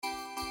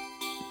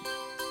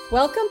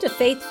Welcome to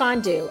Faith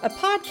Fondue, a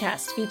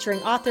podcast featuring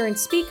author and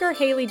speaker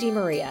Haley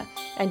DeMaria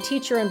and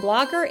teacher and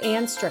blogger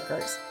Ann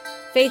Strickers.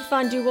 Faith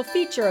Fondue will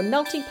feature a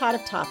melting pot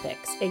of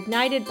topics,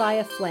 ignited by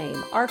a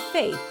flame, our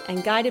faith,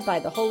 and guided by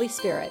the Holy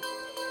Spirit.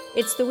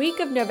 It's the week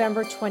of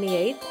November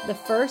 28th, the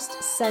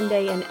first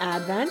Sunday in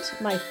Advent,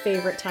 my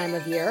favorite time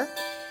of year.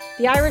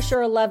 The Irish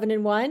are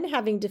 11-1,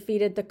 having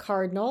defeated the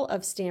Cardinal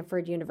of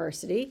Stanford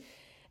University.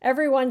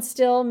 Everyone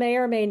still may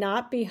or may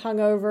not be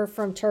hungover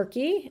from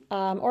turkey,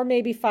 or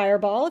maybe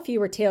Fireball if you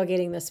were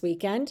tailgating this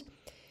weekend.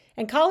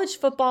 And college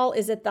football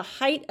is at the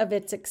height of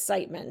its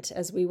excitement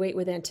as we wait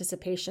with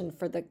anticipation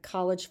for the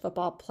college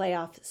football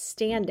playoff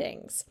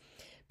standings.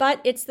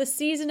 But it's the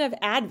season of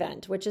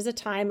Advent, which is a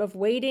time of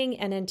waiting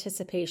and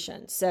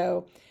anticipation.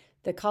 So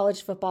the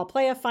college football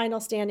playoff final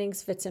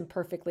standings fits in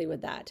perfectly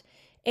with that.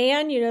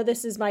 And you know,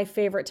 this is my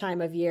favorite time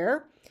of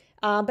year.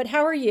 But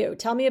how are you?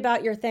 Tell me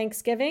about your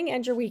Thanksgiving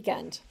and your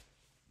weekend.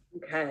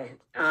 Okay.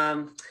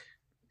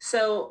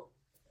 So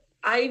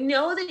I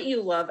know that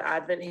you love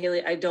Advent,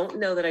 Haley. I don't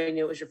know that I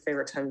knew it was your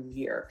favorite time of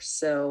year.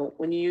 So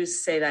when you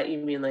say that, you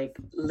mean like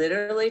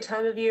literally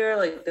time of year,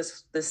 like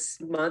this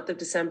month of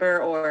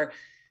December, or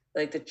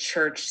like the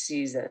church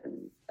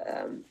season?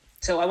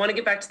 So I want to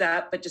get back to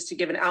that, but just to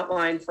give an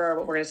outline for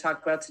what we're going to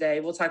talk about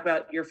today, we'll talk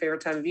about your favorite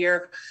time of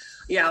year.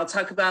 Yeah, I'll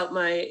talk about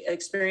my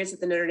experience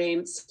at the Notre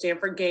Dame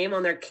Stanford game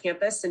on their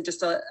campus and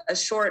just a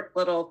short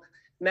little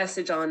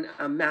message on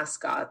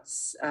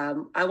mascots.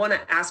 I want to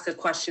ask a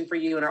question for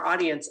you and our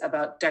audience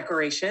about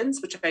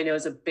decorations, which I know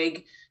is a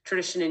big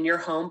tradition in your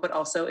home, but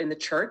also in the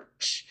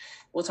church.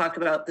 We'll talk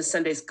about the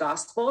Sunday's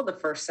Gospel, the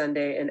first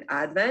Sunday in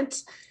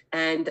Advent,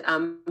 and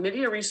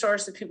maybe a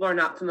resource if people are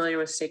not familiar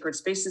with Sacred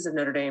Spaces of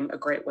Notre Dame, a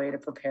great way to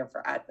prepare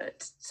for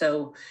Advent.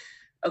 So,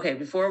 okay,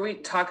 before we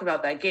talk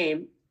about that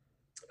game,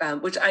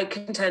 which I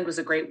contend was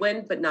a great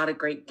win, but not a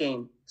great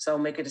game. So I'll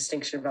make a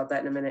distinction about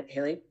that in a minute,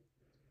 Haley.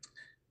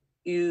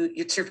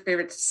 It's your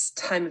favorite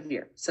time of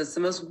year. So it's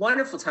the most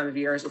wonderful time of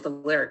year is what the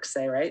lyrics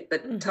say, right?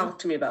 But talk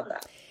to me about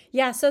that.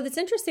 Yeah, so it's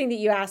interesting that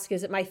you ask,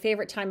 is it my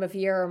favorite time of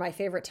year or my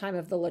favorite time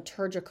of the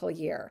liturgical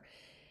year?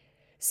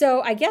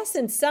 So I guess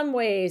in some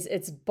ways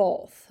it's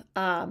both.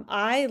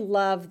 I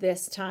love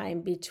this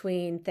time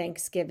between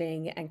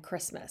Thanksgiving and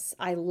Christmas.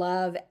 I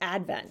love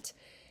Advent.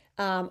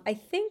 I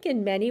think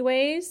in many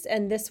ways,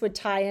 and this would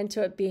tie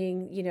into it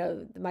being, you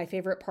know, my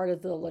favorite part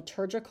of the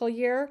liturgical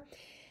year,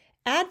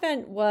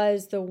 Advent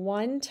was the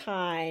one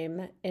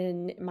time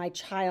in my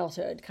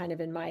childhood, kind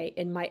of in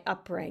my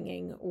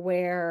upbringing,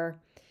 where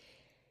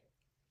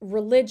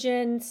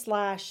religion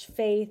slash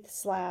faith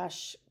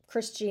slash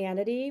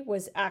Christianity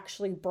was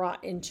actually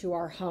brought into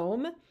our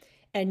home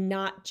and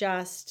not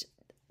just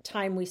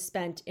time we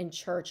spent in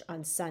church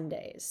on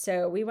Sundays.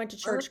 So we went to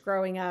church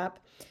growing up,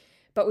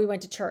 but we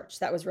went to church.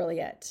 That was really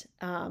it.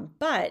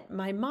 But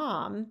my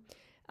mom,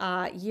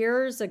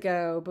 years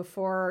ago,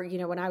 before, you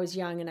know, when I was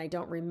young and I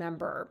don't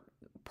remember,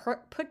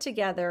 put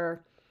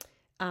together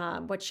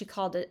what she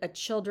called a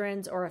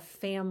children's or a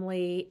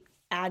family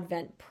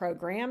Advent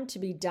program to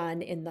be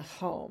done in the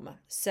home.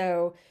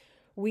 So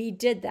we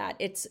did that.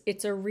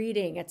 It's a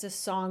reading. It's a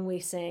song we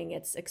sing.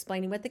 It's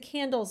explaining what the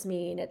candles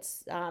mean.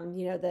 It's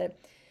you know,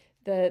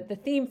 the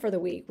theme for the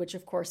week, which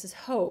of course is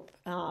hope,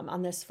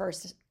 on this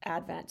first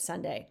Advent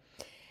Sunday.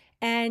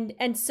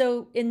 And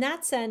so in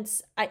that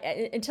sense,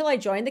 until I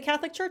joined the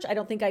Catholic Church, I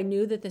don't think I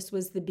knew that this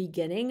was the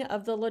beginning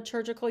of the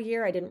liturgical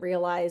year. I didn't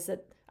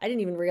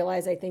even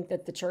realize, I think,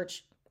 that the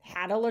church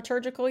had a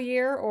liturgical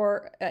year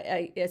or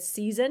a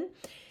season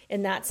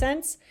in that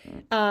sense.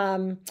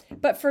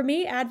 But for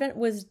me, Advent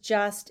was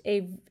just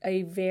a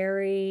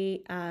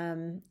very,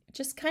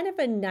 just kind of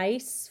a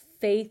nice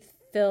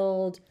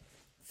faith-filled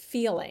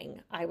feeling,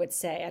 I would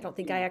say. I don't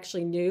think I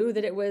actually knew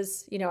that it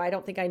was, you know, I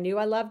don't think I knew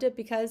I loved it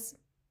because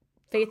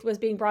faith was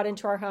being brought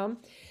into our home.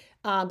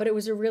 But it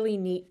was a really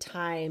neat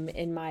time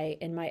in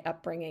my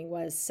upbringing,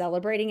 was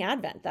celebrating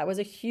Advent. That was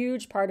a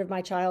huge part of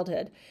my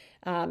childhood.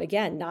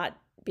 Again, not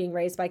being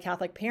raised by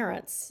Catholic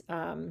parents.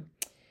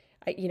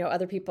 You know,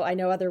 other people, I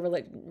know other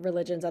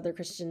religions, other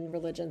Christian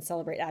religions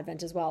celebrate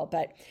Advent as well.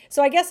 But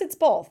so I guess it's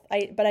both.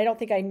 But I don't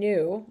think I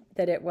knew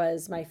that it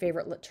was my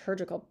favorite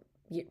liturgical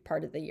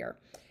part of the year.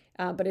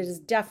 But it is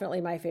definitely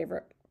my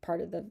favorite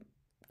part of the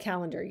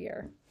calendar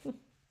year.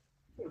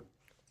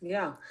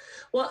 Yeah.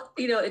 Well,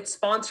 you know, it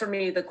spawns for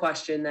me the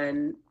question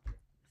then,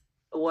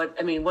 what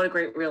a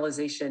great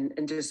realization,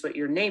 and just what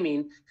you're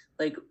naming,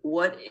 like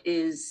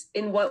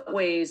in what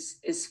ways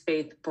is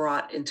faith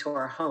brought into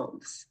our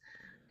homes?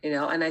 You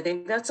know, and I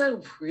think that's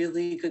a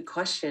really good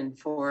question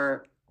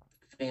for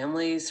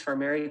families, for a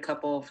married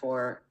couple,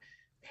 for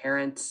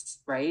parents,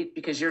 right?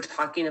 Because you're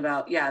talking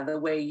about, the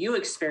way you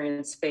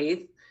experience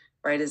faith,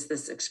 right, is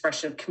this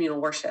expression of communal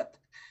worship.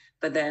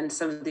 But then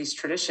some of these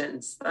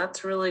traditions,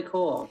 that's really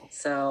cool.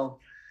 So,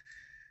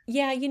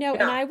 you know,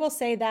 and I will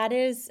say that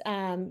is,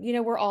 you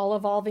know, we're all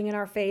evolving in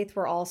our faith.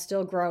 We're all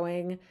still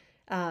growing.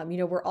 You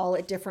know, we're all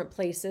at different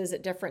places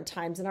at different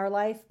times in our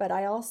life. But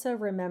I also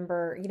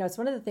remember, you know, it's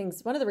one of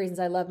the reasons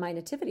I love my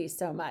nativity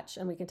so much.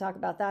 And we can talk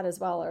about that as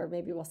well, or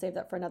maybe we'll save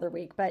that for another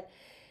week. But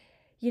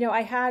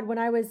I had when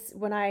I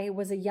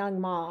was a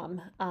young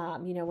mom,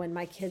 when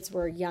my kids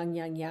were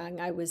young,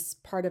 I was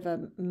part of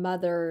a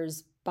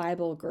mother's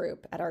Bible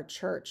group at our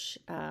church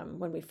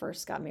when we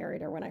first got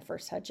married, or when I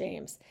first had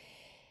James.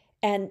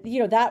 And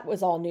that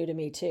was all new to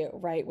me too,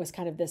 right? Was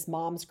kind of this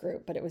moms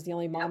group, but it was the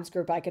only Yeah. moms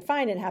group I could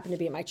find, and it happened to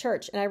be at my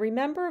church. And I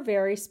remember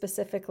very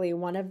specifically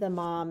one of the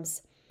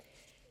moms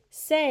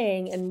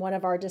saying in one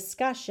of our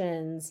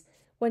discussions,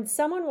 when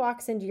someone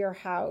walks into your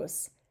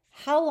house,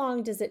 how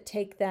long does it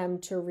take them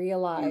to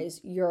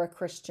realize you're a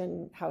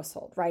Christian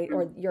household, right? Mm-hmm.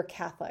 Or you're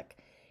Catholic?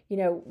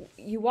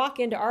 You walk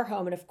into our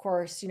home, and of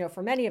course,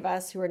 for many of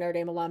us who are Notre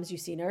Dame alums, you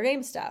see Notre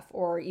Dame stuff,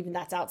 or even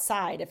that's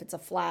outside if it's a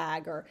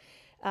flag, or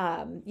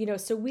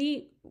so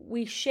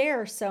we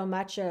share so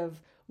much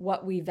of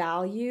what we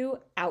value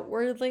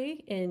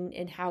outwardly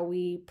in how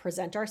we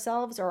present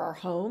ourselves or our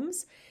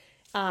homes.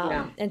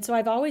 Yeah. And so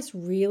I've always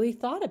really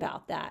thought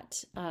about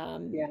that.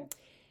 Yeah.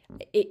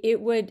 It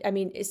would,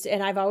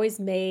 and I've always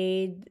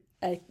made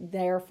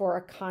therefore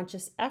a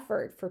conscious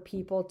effort for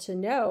people to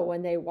know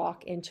when they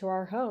walk into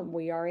our home,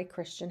 we are a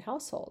Christian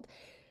household.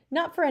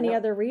 Not for any Yep.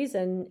 other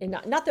reason, and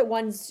not that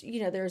one's,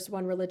 there's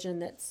one religion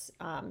that's,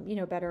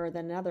 better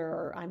than another,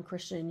 or I'm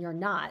Christian and you're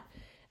not.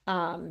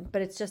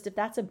 But it's just, if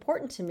that's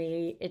important to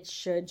me,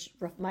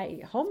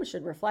 my home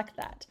should reflect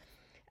that.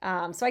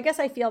 So I guess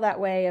I feel that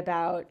way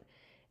about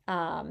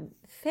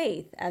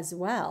faith as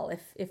well.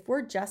 If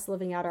we're just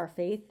living out our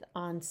faith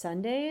on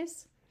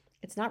Sundays,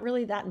 it's not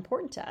really that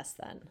important to us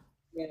then.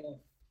 Yeah.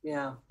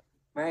 Yeah.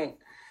 Right.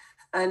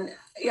 And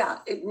yeah,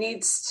 it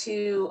needs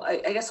to,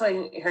 I guess what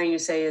I'm hearing you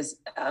say is,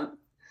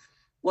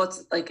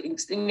 what's like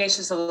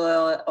Ignatius of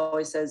Loyola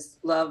always says,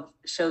 love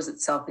shows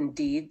itself in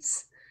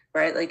deeds,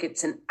 right? Like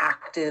it's an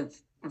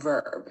active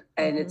verb,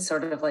 and Mm-hmm. it's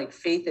sort of like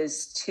faith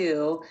is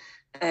too.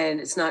 And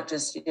it's not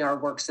just, our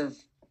works of,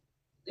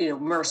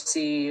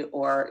 mercy,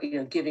 or,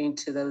 giving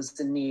to those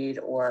in need,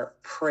 or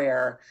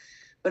prayer,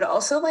 but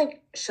also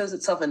like shows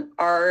itself in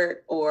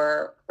art,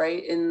 or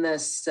right in the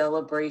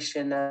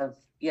celebration of,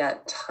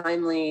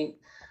 timely.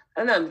 I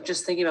don't know, I'm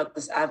just thinking about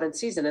this Advent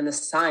season and the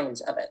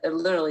signs of it. They're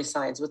literally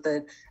signs, with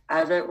the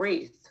Advent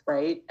wreath,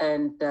 right?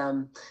 And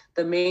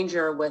the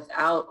manger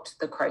without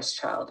the Christ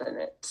child in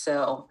it.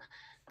 So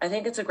I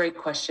think it's a great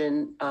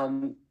question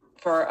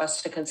for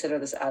us to consider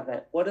this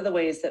Advent. What are the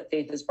ways that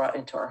faith is brought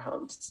into our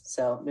homes?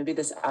 So maybe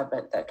this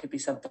Advent, that could be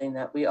something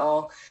that we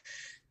all,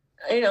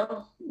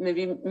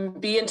 maybe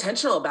be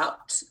intentional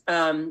about.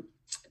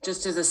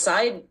 Just as a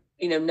side,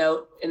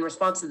 note in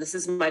response to this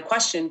is my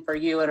question for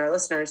you and our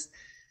listeners.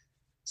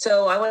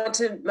 So I went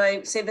to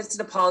my St. Vincent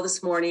de Paul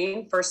this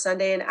morning, first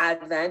Sunday in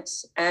Advent,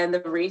 and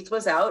the wreath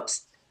was out,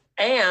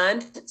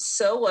 and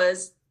so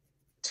was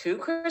 2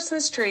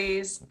 Christmas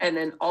trees and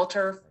an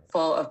altar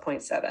full of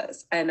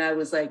poinsettias. And I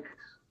was like,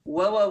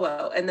 whoa, whoa,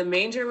 whoa. And the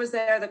manger was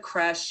there, the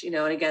creche, and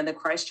again, the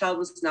Christ child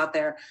was not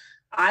there.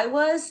 I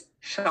was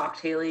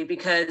shocked, Haley,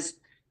 because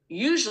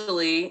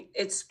usually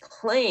it's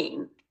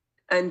plain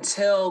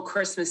until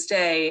Christmas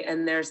Day,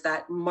 and there's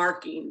that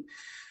marking.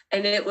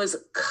 And it was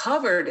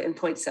covered in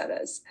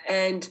poinsettias.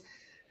 And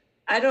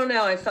I don't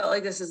know, I felt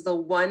like this is the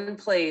one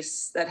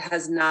place that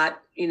has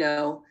not,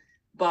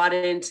 bought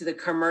into the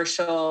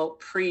commercial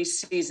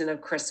pre-season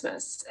of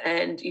Christmas.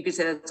 And you could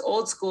say that's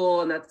old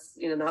school, and that's,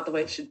 not the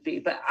way it should be.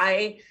 But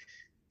I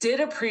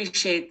did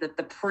appreciate that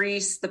the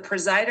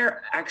presider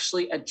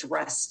actually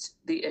addressed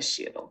the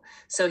issue.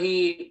 So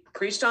he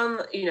preached on,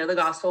 the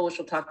gospel, which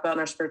we'll talk about in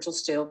our spiritual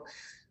stew.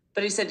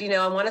 But he said,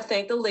 I want to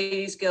thank the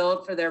Ladies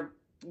Guild for the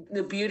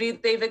beauty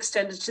they've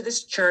extended to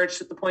this church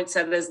with the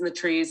poinsettias and the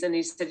trees. And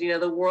he said,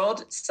 the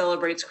world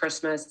celebrates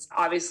Christmas,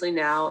 obviously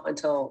now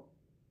until,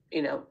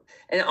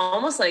 and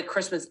almost like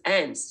Christmas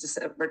ends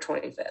December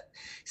 25th.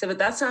 He said, but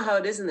that's not how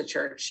it is in the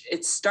church.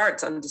 It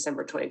starts on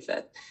December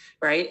 25th,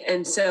 right?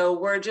 And so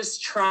we're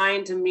just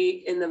trying to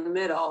meet in the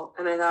middle.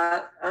 And I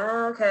thought,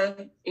 oh,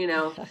 okay,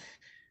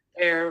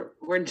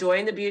 we're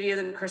enjoying the beauty of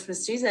the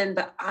Christmas season.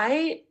 But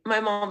my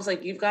mom's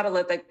like, you've got to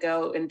let that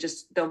go and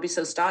just don't be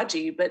so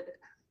stodgy. But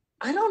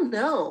I don't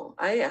know.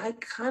 I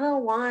kind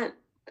of want,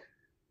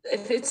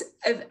 if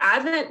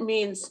Advent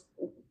means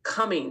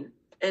coming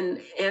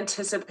and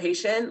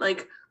anticipation,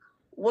 like,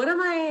 what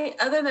am I,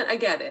 other than, I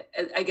get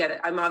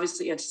it. I'm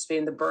obviously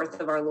anticipating the birth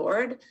of our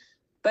Lord,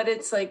 but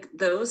it's like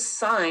those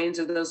signs,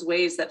 or those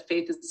ways that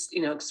faith is,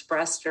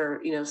 expressed,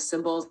 or,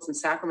 symbols and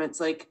sacraments,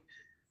 like,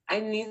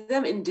 I need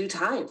them in due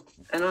time.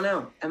 I don't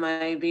know. Am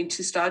I being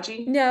too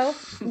stodgy? No,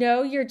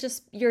 you're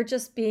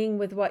just being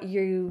with what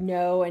you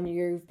know and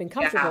you've been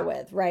comfortable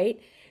with,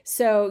 right?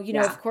 So,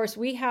 of course,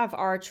 we have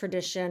our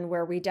tradition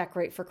where we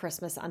decorate for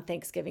Christmas on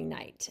Thanksgiving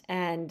night.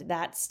 And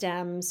that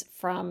stems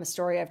from a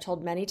story I've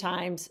told many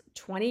times.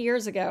 20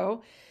 years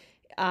ago,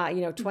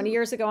 20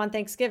 years ago on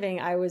Thanksgiving,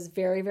 I was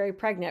very, very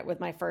pregnant with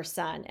my first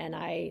son. And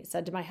I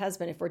said to my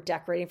husband, if we're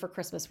decorating for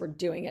Christmas, we're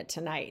doing it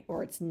tonight,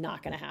 or it's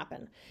not going to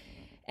happen.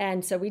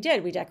 And so we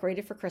did. We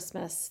decorated for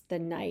Christmas the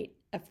night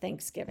of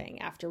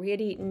Thanksgiving after we had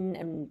eaten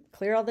and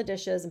cleared all the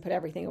dishes and put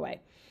everything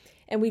away.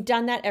 And we've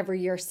done that every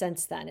year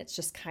since then. It's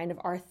just kind of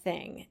our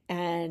thing.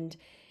 And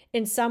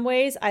In some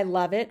ways, I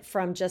love it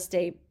from just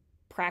a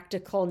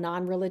practical,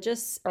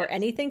 non-religious or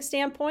anything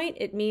standpoint.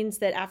 It means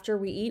that after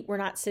we eat, we're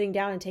not sitting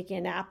down and taking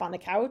a nap on the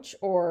couch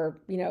or,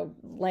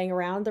 laying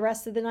around the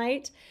rest of the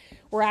night.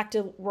 We're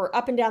active. We're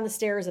up and down the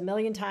stairs a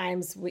million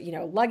times,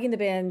 lugging the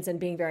bins and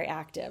being very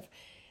active.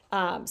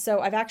 So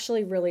I've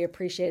actually really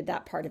appreciated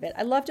that part of it.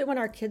 I loved it when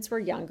our kids were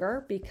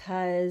younger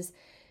because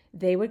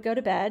they would go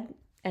to bed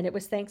and it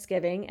was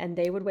Thanksgiving and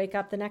they would wake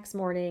up the next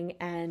morning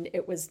and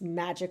it was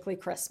magically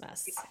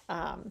Christmas.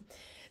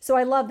 So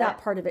I love that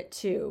part of it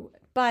too.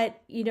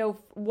 But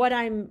what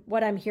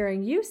I'm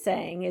hearing you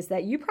saying is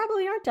that you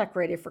probably aren't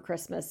decorated for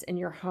Christmas in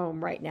your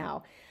home right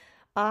now.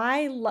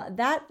 I love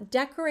that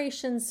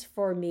decorations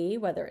for me,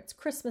 whether it's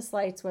Christmas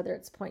lights, whether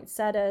it's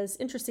poinsettias.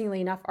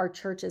 Interestingly enough, our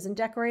church isn't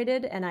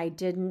decorated, and I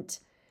didn't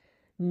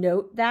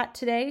note that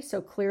today.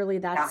 So clearly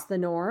that's the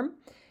norm.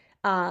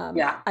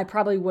 I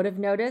probably would have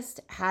noticed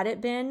had it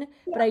been,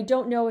 but I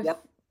don't know if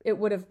it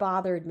would have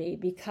bothered me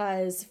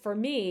because for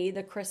me,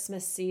 the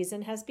Christmas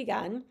season has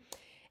begun.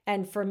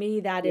 And for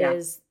me, that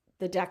is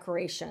the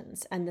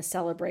decorations and the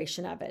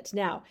celebration of it.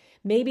 Now,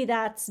 maybe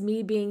that's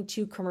me being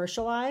too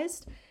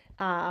commercialized.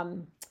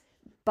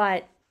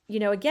 But,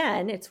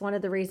 again, it's one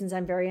of the reasons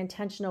I'm very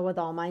intentional with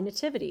all my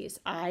nativities.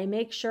 I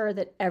make sure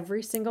that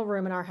every single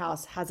room in our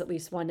house has at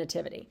least one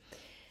nativity.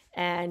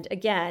 And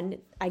again,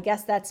 I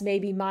guess that's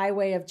maybe my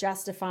way of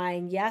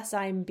justifying, yes,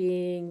 I'm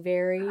being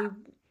very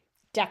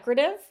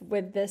decorative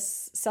with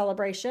this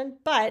celebration,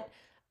 but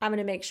I'm going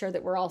to make sure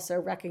that we're also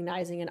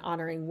recognizing and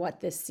honoring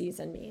what this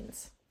season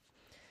means.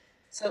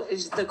 So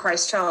is the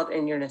Christ child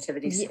in your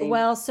nativity scene?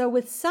 Well, so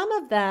with some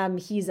of them,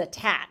 he's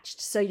attached.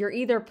 So you're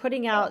either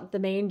putting out the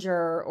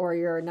manger or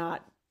you're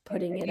not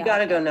putting it out. You got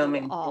to go no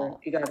manger.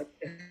 You got to.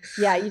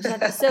 Yeah, you just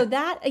have to. So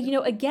that,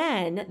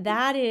 again,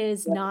 that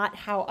is not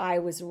how I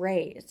was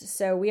raised.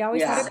 So we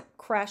always had a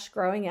creche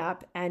growing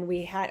up, and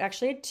we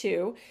actually had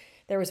two.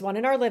 There was one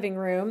in our living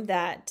room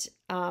that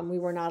we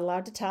were not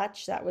allowed to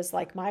touch. That was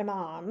like my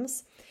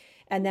mom's.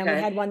 And then we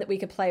had one that we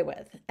could play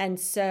with. And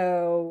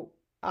so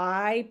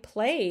I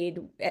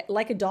played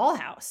like a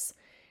dollhouse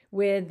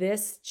with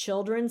this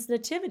children's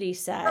nativity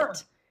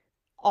set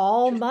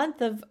all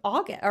month of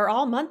August or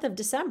all month of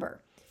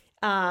December.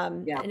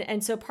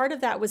 And so part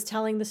of that was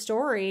telling the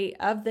story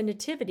of the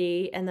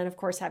nativity and then, of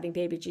course, having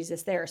baby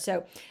Jesus there.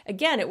 So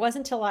again, it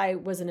wasn't until I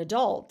was an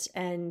adult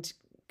and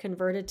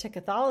converted to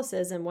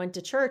Catholicism, went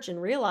to church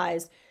and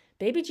realized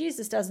baby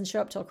Jesus doesn't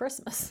show up till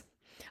Christmas.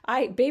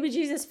 Baby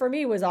Jesus for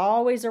me was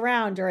always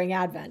around during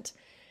Advent.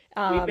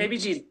 Baby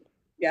Jesus.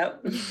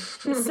 Yep.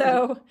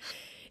 So,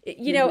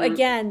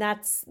 again,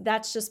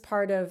 that's just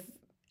part of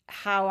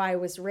how I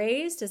was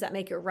raised. Does that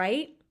make it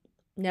right?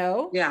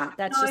 No. Yeah.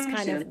 That's just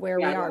kind of where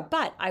we are.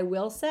 But I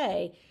will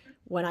say,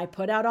 when I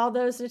put out all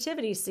those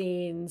nativity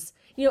scenes,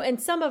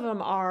 and some of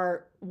them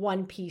are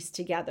one piece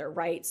together,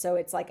 right? So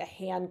it's like a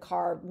hand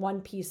carved, one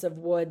piece of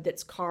wood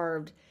that's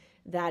carved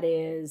that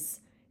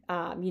is,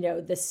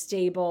 the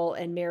stable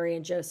and Mary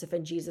and Joseph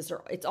and Jesus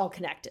it's all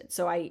connected.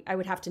 So I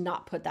would have to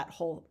not put that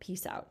whole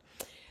piece out.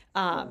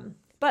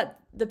 But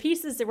the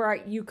pieces that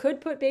were, you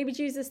could put baby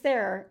Jesus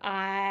there,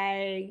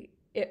 I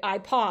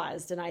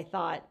paused and I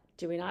thought,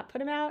 do we not put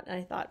him out? And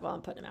I thought, well,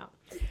 I'm putting him out.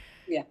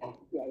 Yeah.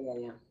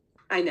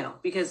 I know,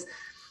 because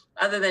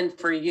other than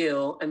for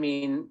you,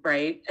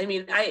 right?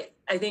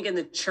 I think in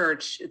the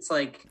church, it's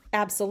like,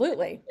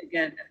 absolutely.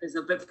 Again, there's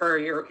a bit for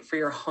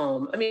your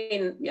home.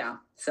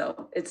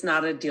 So it's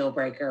not a deal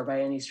breaker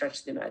by any stretch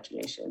of the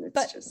imagination.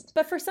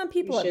 But for some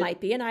people it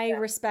might be, and I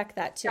respect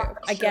that too. Yeah,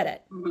 I get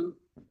it. Mm-hmm.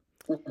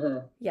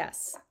 Mm-hmm.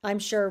 Yes. I'm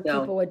sure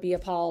people would be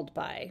appalled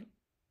by,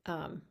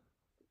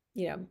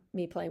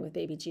 me playing with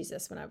baby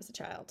Jesus when I was a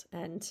child.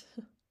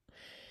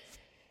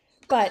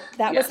 But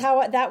that was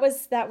how, that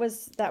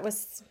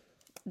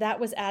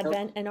was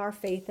Advent and our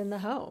faith in the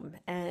home.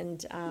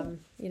 And,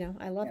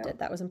 I loved it.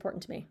 That was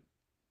important to me.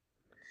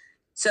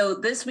 So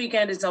this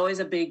weekend is always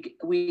a big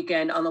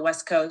weekend on the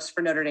West Coast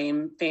for Notre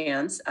Dame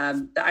fans.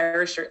 The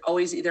Irish are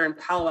always either in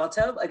Palo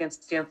Alto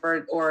against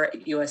Stanford or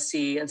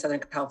USC in Southern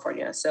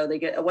California. So they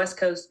get a West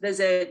Coast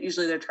visit.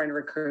 Usually they're trying to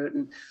recruit,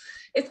 and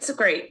it's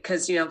great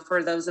because,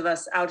 for those of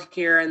us out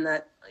here in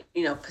that,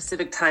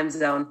 Pacific time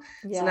zone,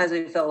 sometimes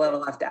we feel a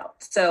little left out.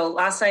 So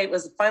last night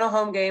was the final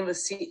home game of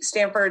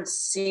Stanford's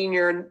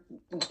senior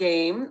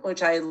game,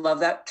 which I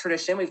love that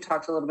tradition. We've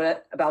talked a little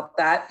bit about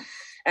that.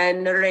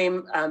 And Notre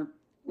Dame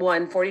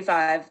won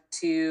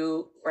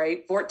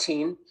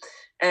 45-14.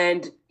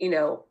 And,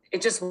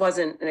 it just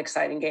wasn't an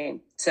exciting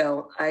game.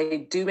 So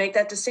I do make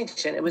that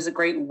distinction. It was a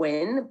great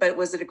win, but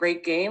was it a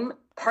great game?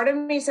 Part of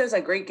me says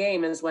a great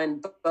game is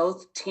when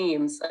both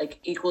teams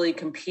equally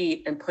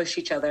compete and push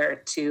each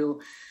other to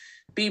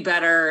be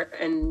better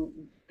and,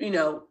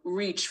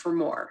 reach for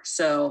more.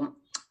 So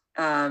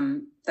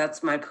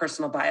that's my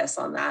personal bias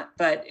on that.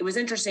 But it was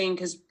interesting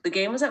because the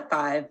game was at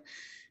 5,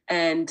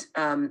 and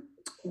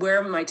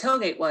where my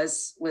tailgate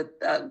was with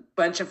a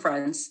bunch of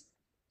friends,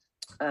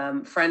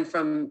 friend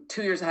from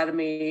 2 years ahead of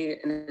me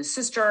and his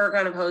sister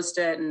kind of host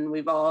it. And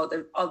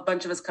a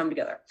bunch of us come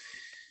together.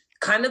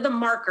 kind of the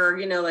marker,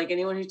 like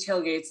anyone who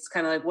tailgates, it's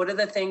kind of like, what are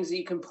the things that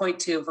you can point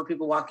to for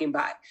people walking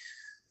by?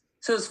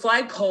 So it's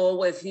flagpole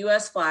with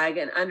US flag,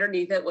 and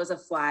underneath it was a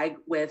flag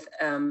with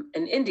an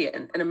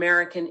Indian, an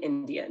American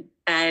Indian.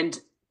 And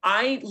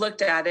I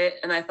looked at it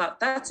and I thought,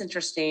 that's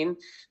interesting,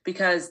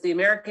 because the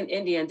American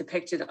Indian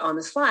depicted on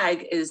this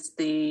flag is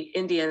the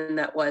Indian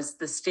that was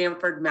the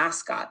Stanford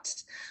mascot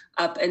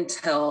up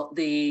until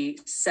the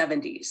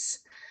 70s.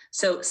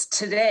 So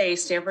today,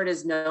 Stanford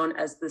is known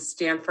as the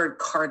Stanford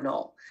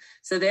Cardinal.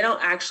 So they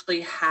don't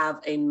actually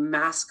have a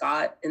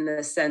mascot in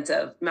the sense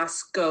of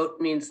mascot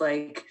means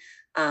like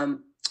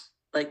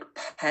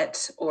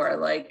pet or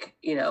like,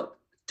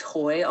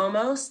 toy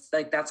almost.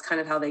 Like that's kind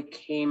of how they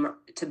came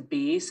to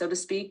be, so to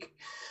speak.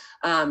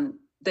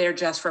 They're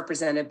just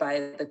represented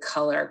by the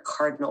color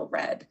cardinal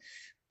red,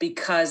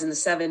 because in the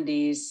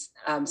 70s,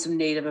 some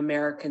Native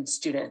American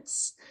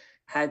students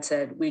had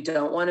said, we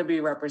don't want to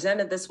be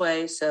represented this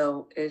way.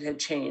 So it had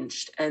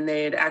changed. And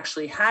they had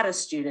actually had a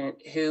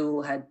student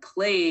who had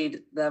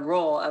played the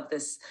role of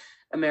this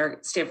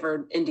American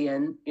Stanford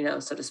Indian,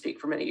 so to speak,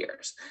 for many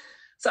years.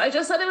 So I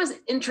just thought it was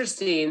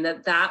interesting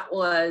that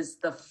was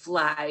the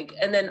flag.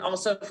 And then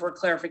also for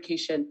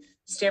clarification,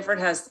 Stanford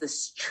has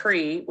this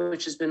tree,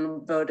 which has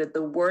been voted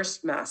the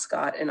worst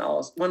mascot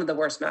one of the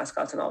worst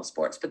mascots in all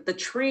sports. But the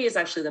tree is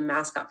actually the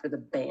mascot for the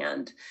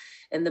band.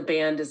 And the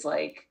band is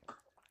like,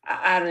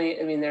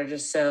 they're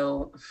just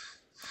so.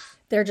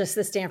 They're just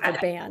the Stanford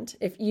band.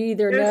 If you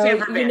either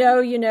know,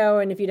 you know,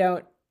 and if you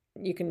don't,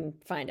 you can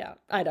find out.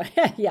 I don't.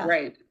 Yeah.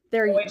 Right.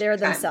 They're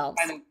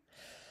themselves.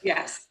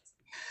 Yes.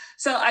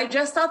 So I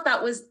just thought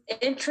that was an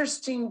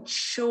interesting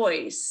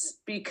choice,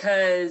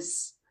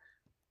 because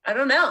I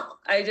don't know.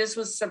 I just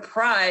was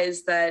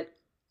surprised that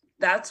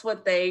that's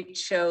what they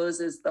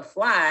chose as the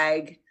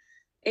flag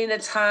in a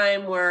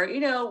time where,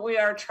 we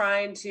are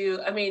trying to,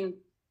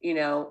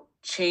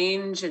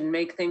 change and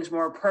make things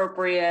more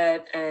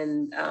appropriate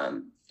and,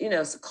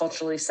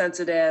 culturally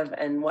sensitive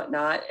and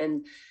whatnot.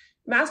 And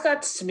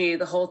mascots, to me,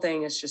 the whole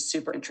thing is just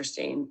super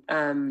interesting.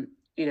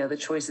 The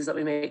choices that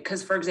we make.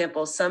 Because, for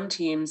example, some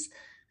teams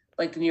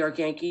like the New York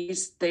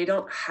Yankees, they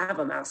don't have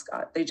a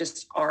mascot. They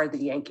just are the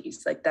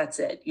Yankees. Like, that's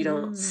it. You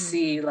don't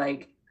see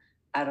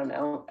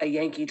a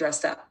Yankee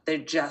dressed up.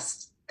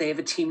 They have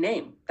a team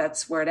name.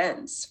 That's where it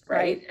ends.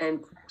 Right.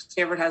 And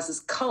Stanford has this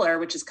color,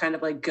 which is kind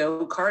of like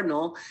go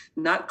Cardinal,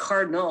 not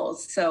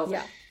Cardinals. So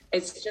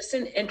it's just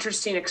an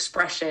interesting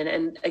expression.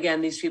 And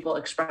again, these people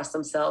express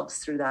themselves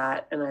through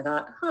that. And I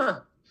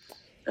thought,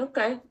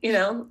 okay.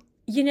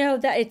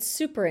 That it's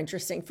super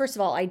interesting. First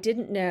of all, I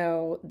didn't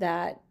know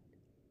that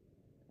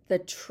the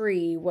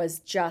tree was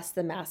just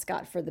the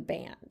mascot for the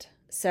band.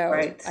 So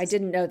I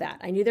didn't know that.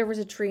 I knew there was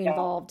a tree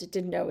involved.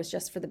 Didn't know it was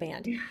just for the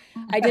band.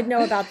 I did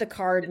know about the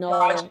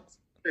cardinal.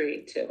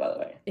 Tree too, by the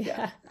way.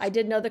 Yeah. I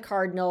did know the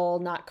cardinal,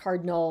 not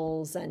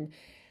cardinals. And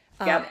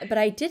but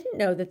I didn't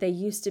know that they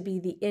used to be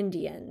the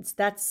Indians.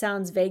 That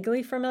sounds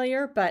vaguely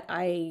familiar, but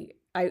I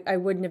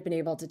wouldn't have been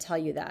able to tell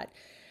you that.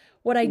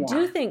 What I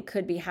do think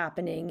could be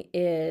happening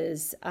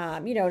is,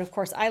 and of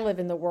course I live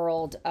in the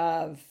world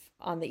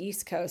on the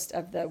East Coast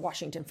of the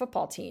Washington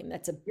football team.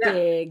 That's a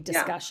big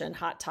discussion,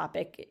 hot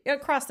topic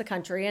across the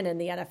country and in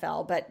the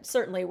NFL, but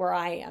certainly where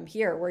I am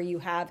here, where you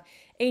have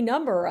a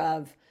number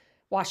of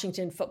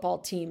Washington football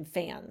team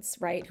fans,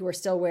 right, who are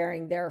still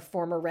wearing their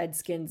former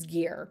Redskins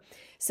gear.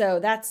 So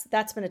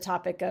that's been a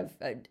topic of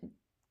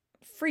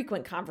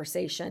frequent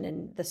conversation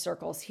in the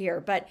circles here.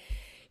 But,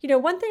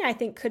 one thing I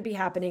think could be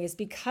happening is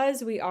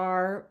because we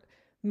are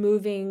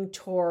moving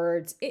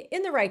towards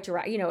in the right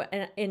direction,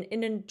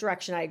 in a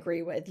direction I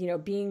agree with,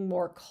 being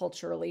more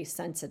culturally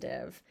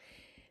sensitive.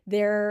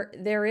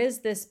 There is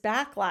this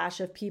backlash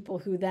of people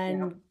who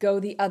then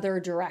go the other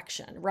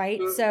direction, right?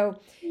 Mm-hmm. So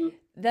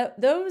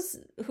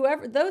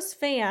those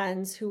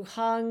fans who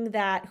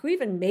who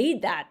even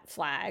made that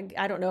flag,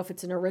 I don't know if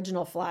it's an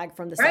original flag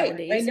from the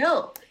 70s. I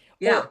know.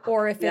 Yeah.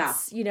 Or if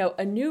it's,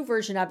 a new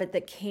version of it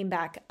that came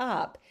back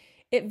up.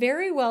 It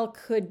very well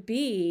could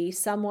be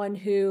someone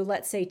who,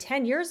 let's say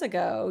 10 years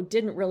ago,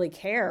 didn't really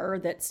care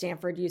that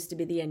Stanford used to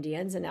be the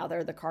Indians and now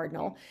they're the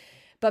Cardinal.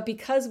 But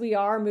because we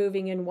are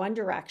moving in one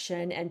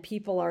direction and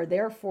people are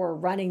therefore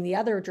running the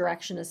other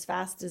direction as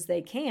fast as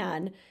they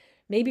can,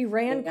 maybe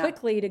ran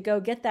quickly to go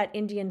get that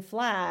Indian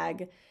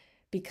flag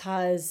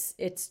because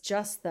it's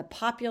just the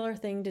popular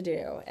thing to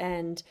do.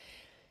 And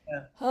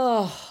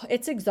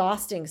it's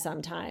exhausting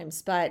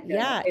sometimes, but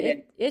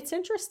it's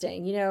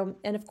interesting,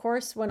 and of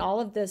course, when all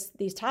of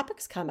these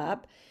topics come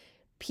up,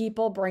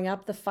 people bring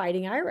up the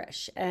Fighting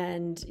Irish.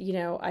 And,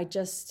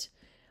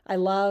 I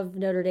love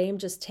Notre Dame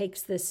just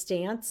takes this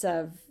stance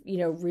of,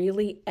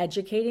 really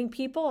educating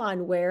people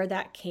on where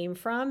that came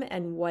from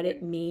and what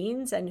it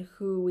means and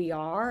who we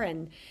are.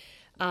 And,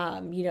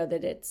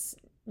 that it's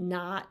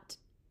not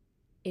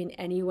in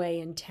any way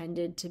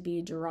intended to be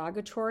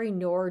derogatory,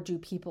 nor do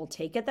people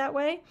take it that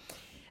way.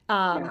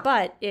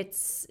 But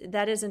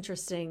that is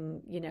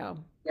interesting,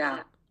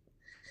 that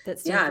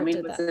Stanford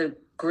did it's that. a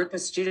group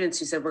of students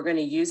who said, we're going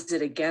to use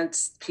it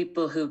against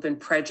people who've been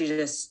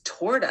prejudiced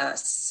toward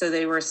us. So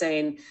they were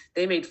saying,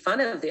 they made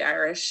fun of the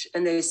Irish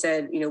and they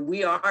said,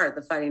 we are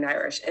the Fighting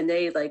Irish. And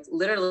they like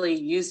literally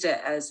used it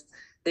as,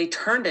 they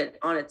turned it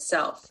on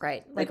itselth.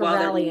 Right. Like a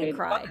rallying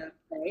cry.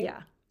 Right?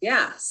 Yeah.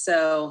 Yeah.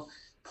 So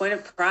point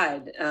of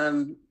pride.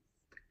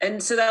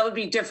 And so that would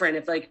be different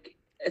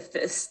if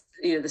this,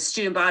 the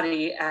student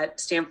body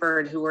at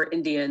Stanford who were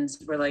Indians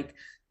were like,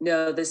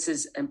 no, this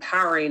is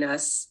empowering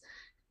us,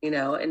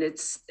 and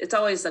it's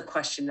always a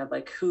question of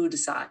like, who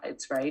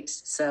decides, right?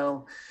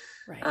 So,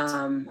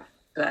 right.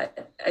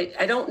 But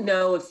I don't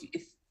know if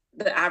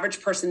the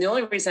average person, the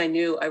only reason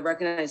I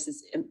recognized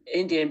this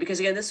Indian, because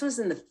again, this was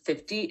in the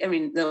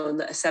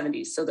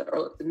 70s, so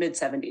the mid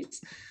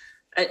 70s.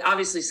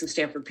 Obviously some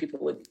Stanford people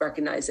would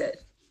recognize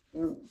it,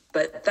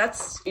 but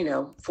that's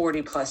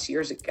 40 plus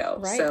years ago.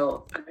 Right.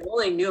 So I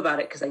only knew about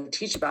it because I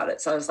teach about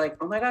it. So I was like,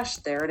 oh my gosh,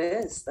 there it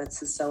is.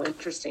 That's just so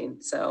interesting.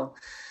 So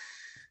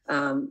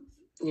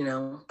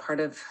part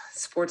of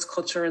sports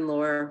culture and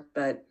lore,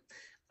 but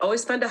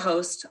always fun to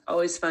host,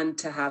 always fun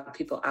to have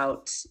people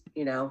out,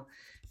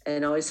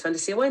 and always fun to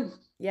see a win.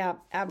 Yeah,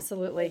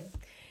 absolutely.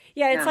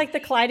 Yeah, it's like the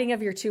colliding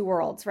of your two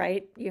worlds,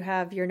 right? You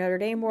have your Notre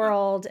Dame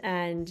world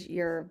and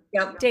your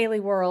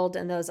daily world,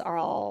 and those are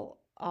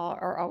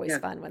always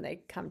fun when they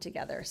come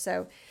together.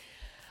 So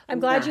I'm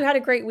glad you had a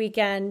great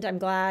weekend. I'm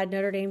glad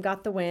Notre Dame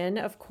got the win,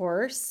 of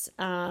course.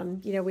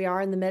 We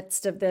are in the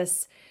midst of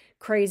this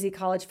crazy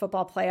college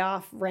football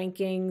playoff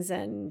rankings,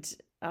 and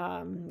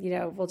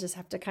we'll just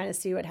have to kind of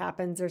see what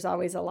happens. There's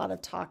always a lot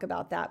of talk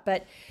about that,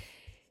 but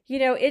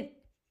it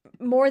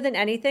more than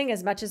anything,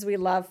 as much as we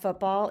love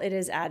football, it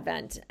is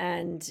Advent,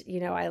 and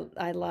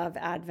I love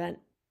Advent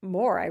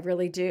more. I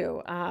really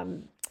do.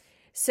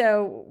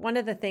 So one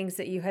of the things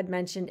that you had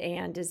mentioned,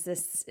 Anne, is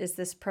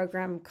this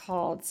program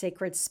called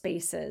Sacred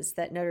Spaces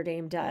that Notre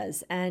Dame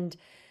does, and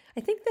I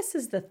think this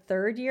is the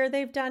third year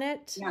they've done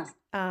it. Yes.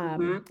 I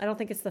don't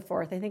think it's the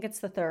fourth. I think it's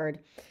the third.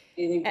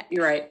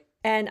 You're right.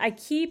 And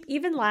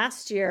even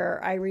last year,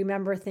 I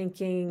remember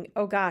thinking,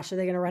 oh gosh, are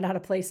they going to run out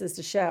of places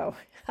to show?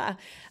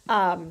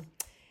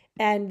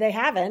 And they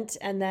haven't.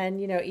 And then,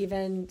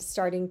 even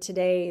starting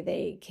today,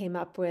 they came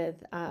up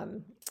with,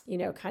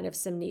 kind of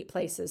some neat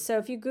places. So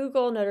if you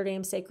Google Notre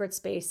Dame Sacred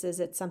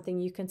Spaces, it's something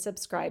you can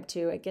subscribe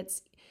to. It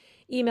gets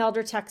emailed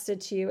or texted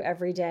to you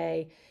every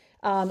day.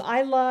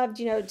 I loved,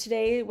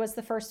 today was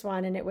the first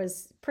one, and it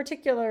was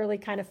particularly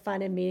kind of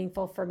fun and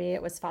meaningful for me.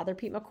 It was Father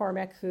Pete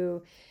McCormick,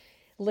 who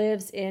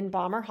lives in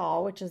Bomber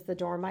Hall, which is the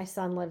dorm my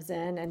son lives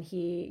in. And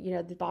he,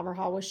 the Bomber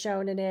Hall was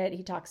shown in it.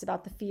 He talks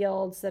about the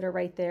fields that are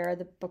right there,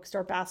 the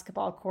bookstore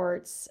basketball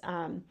courts.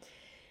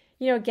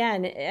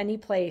 Again, any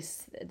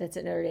place that's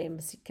at Notre Dame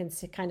can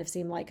kind of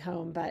seem like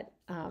home, but,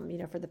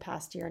 for the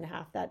past year and a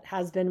half, that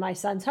has been my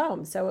son's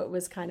home. So it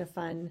was kind of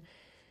fun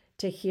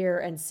to hear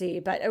and see,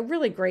 but a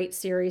really great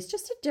series,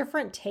 just a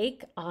different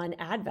take on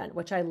Advent,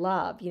 which I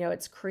love.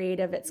 It's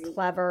creative, it's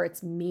clever,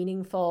 it's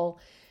meaningful.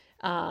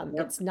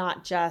 It's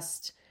not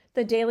just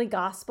the daily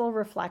gospel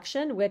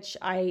reflection, which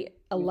I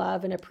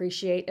love and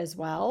appreciate as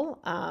well.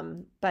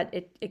 But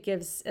it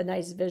gives a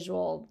nice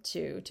visual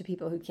to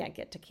people who can't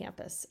get to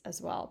campus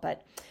as well.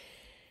 But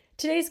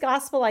today's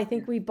gospel, I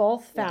think we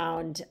both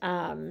found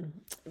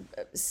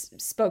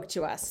spoke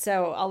to us.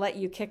 So I'll let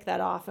you kick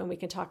that off and we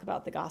can talk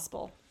about the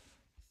gospel.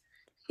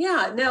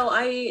 Yeah, no,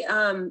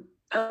 I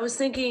was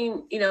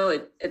thinking,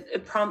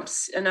 it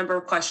prompts a number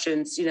of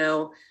questions,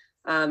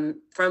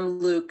 from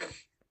Luke.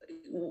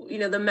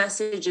 The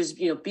message is,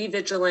 be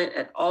vigilant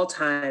at all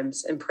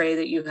times and pray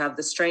that you have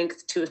the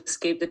strength to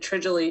escape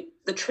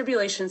the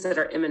tribulations that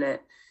are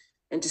imminent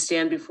and to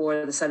stand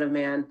before the Son of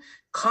Man.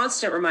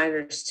 Constant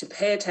reminders to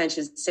pay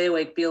attention, stay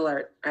awake, be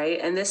alert, right?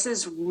 And this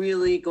is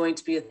really going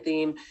to be a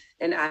theme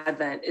in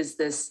Advent, is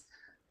this,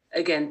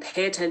 again,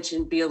 pay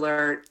attention, be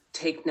alert,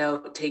 take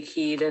note, take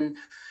heed. And,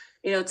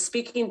 it's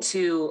speaking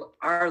to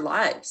our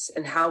lives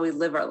and how we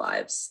live our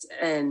lives.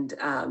 And,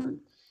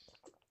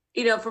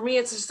 for me,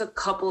 it's just a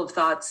couple of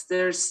thoughts.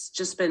 There's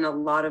just been a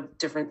lot of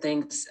different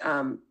things.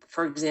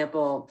 For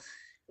example,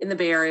 in the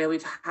Bay Area,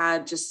 we've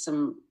had just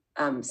some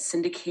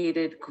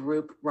syndicated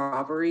group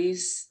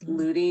robberies,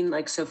 looting.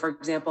 So for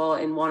example,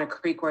 in Walnut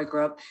Creek, where I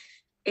grew up,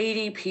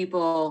 80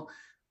 people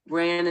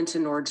ran into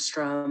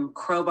Nordstrom,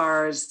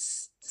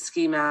 crowbars,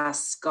 ski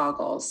masks,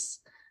 goggles,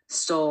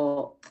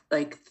 stole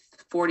like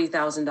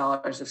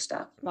 $40,000 of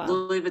stuff. Wow.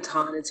 Louis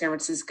Vuitton in San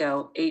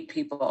Francisco, 8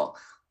 people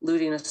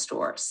looting a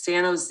store.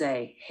 San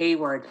Jose,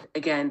 Hayward,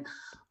 again,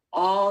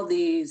 all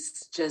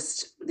these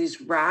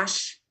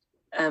rash,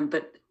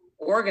 but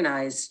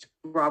organized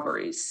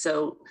robberies.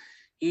 So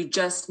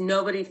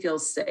nobody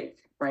feels safe,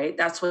 right?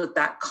 That's what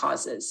that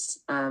causes.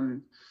 A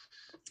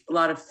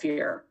lot of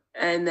fear.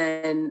 And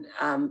then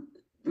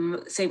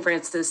St.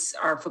 Francis,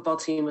 our football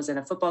team was in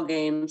a football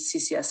game,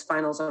 CCS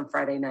finals on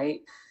Friday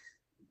night.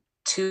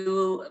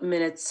 2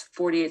 minutes,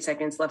 48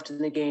 seconds left in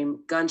the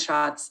game,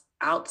 gunshots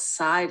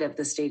outside of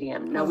the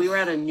stadium. Now, we were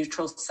at a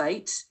neutral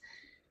site.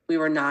 We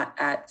were not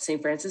at St.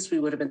 Francis. We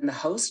would have been the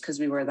host because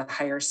we were the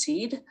higher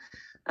seed.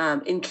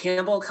 in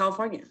Campbell,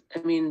 California. I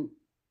mean,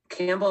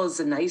 Campbell is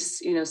a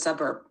nice,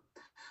 suburb,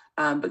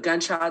 but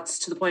gunshots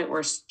to the point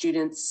where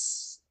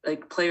students,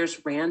 like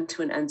players, ran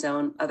to an end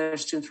zone. Other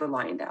students were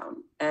lying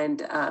down,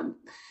 and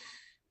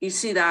you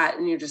see that,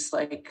 and you're just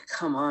like,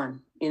 come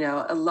on,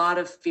 a lot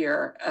of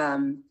fear.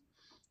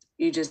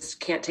 You just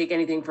can't take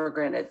anything for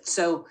granted.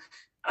 So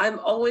I'm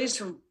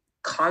always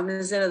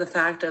cognizant of the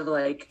fact of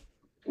like,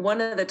 one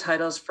of the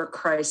titles for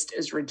Christ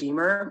is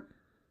Redeemer,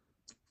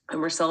 and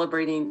we're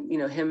celebrating,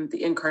 him,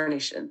 the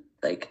incarnation,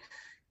 like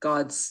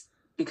God's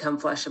become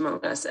flesh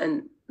among us,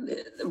 and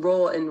the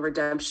role in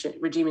redemption,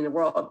 redeeming the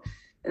world.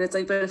 And it's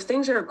like, but if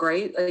things are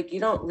great, like you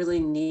don't really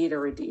need a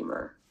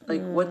redeemer.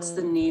 Like, what's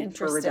the need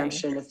for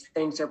redemption if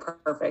things are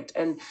perfect?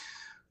 And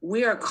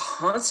we are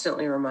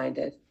constantly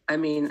reminded. I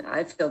mean,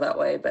 I feel that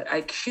way, but I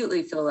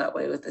acutely feel that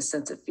way with a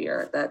sense of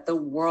fear that the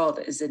world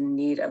is in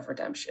need of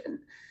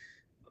redemption.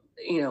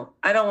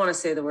 I don't want to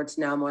say the words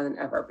now more than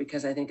ever,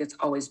 because I think it's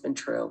always been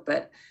true,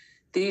 but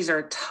these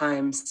are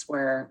times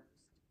where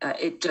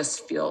it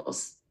just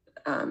feels,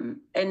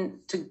 and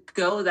to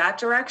go that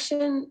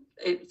direction,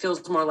 it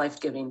feels more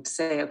life-giving to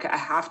say, okay, I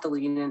have to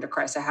lean into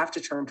Christ. I have to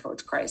turn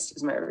towards Christ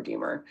as my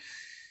Redeemer,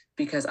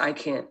 because we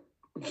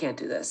can't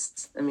do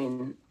this. I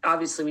mean,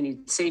 obviously we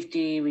need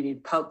safety. We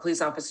need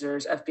police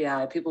officers,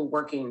 FBI, people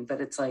working, but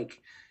it's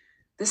like,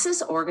 this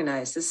is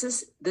organized.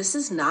 This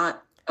is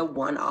not a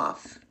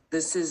one-off.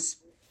 This is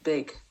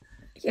big.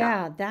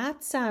 Yeah,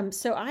 that's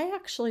so I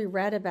actually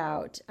read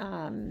about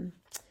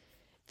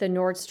the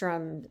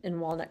Nordstrom in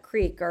Walnut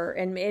Creek,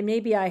 and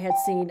maybe I had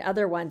seen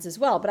other ones as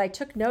well, but I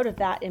took note of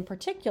that in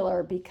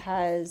particular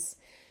because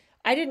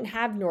I didn't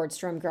have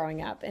Nordstrom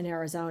growing up in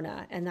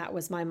Arizona, and that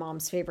was my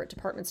mom's favorite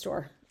department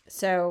store.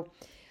 So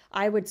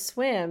I would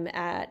swim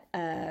at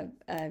a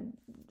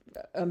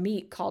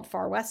meet called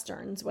Far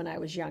Westerns when I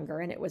was younger,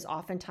 and it was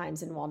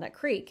oftentimes in Walnut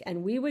Creek.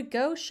 And we would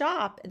go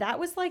shop. That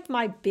was like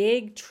my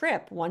big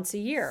trip once a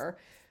year,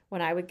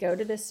 when I would go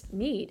to this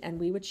meet, and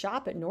we would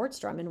shop at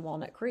Nordstrom in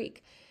Walnut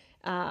Creek.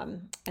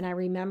 And I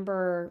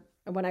remember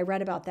when I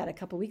read about that a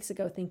couple weeks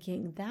ago,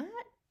 thinking that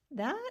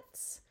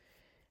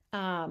is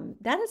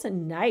a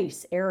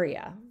nice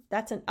area.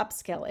 That's an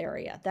upscale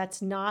area.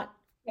 That's not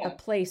a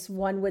place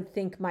one would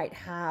think might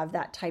have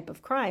that type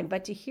of crime.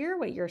 But to hear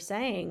what you're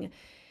saying,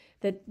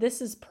 that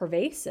this is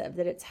pervasive,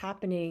 that it's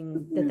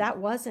happening, that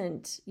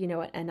wasn't,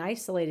 an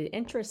isolated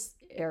interest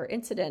or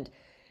incident,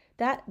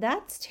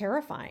 that's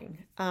terrifying.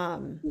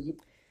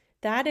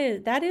 That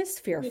is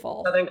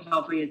fearful. Southern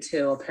California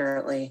too,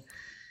 apparently.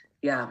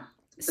 Yeah.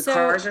 The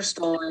cars are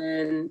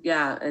stolen.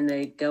 Yeah. And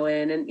they go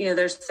in, and,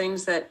 there's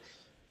things that,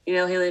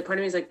 Haley, part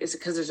of me is like, is it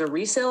because there's a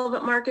resale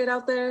market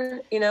out there?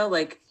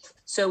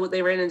 So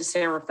they ran into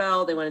San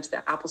Rafael, they went into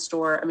the Apple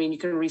store. I mean, you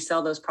can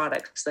resell those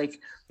products. Like,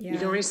 you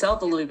can resell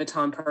the Louis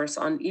Vuitton purse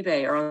on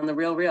eBay or on the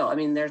Real. I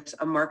mean, there's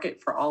a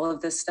market for all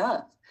of this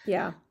stuff.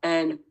 Yeah.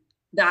 And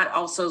that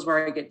also is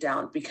where I get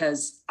down,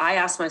 because I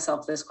ask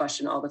myself this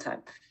question all the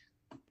time.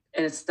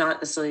 And it's not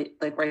necessarily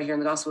like right here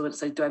in the gospel, but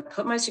it's like, do I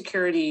put my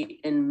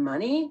security in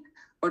money,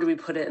 or do we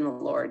put it in the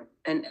Lord?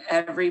 And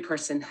every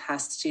person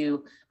has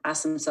to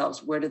ask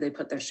themselves, where do they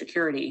put their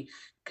security?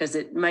 Because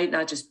it might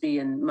not just be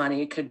in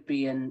money, it could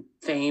be in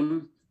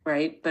fame,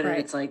 right? But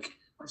it's like,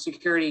 our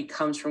security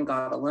comes from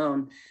God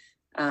alone.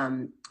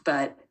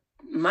 But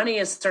money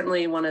is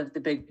certainly one of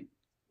the big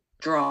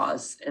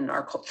draws in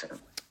our culture.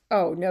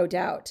 Oh, no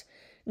doubt.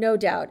 No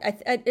doubt.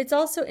 It's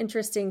also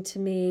interesting to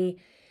me,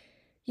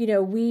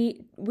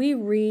 we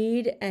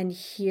read and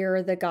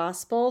hear the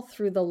gospel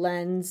through the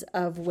lens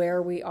of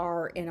where we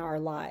are in our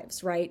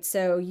lives, right?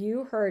 So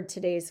you heard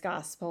today's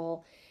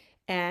gospel,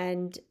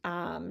 and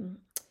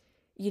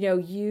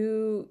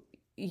you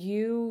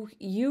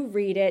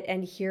read it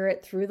and hear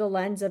it through the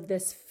lens of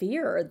this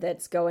fear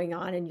that's going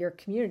on in your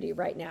community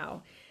right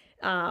now.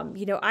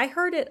 I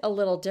heard it a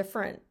little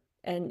different.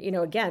 And,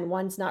 again,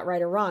 one's not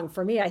right or wrong.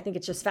 For me, I think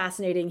it's just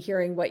fascinating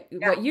hearing what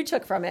you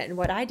took from it and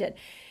what I did.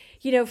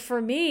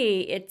 For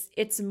me,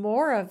 it's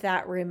more of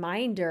that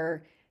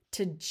reminder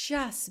to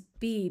just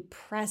be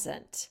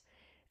present,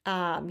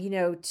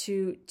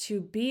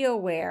 to be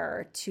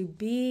aware, to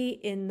be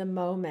in the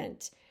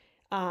moment,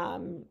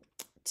 to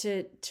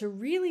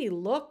really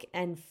look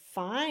and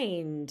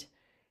find,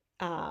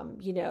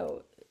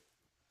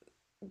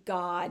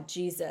 God,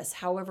 Jesus,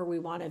 however we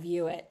want to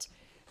view it,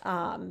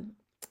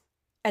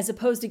 as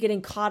opposed to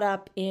getting caught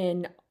up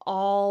in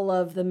all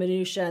of the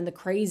minutia and the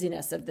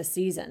craziness of the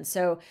season.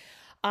 So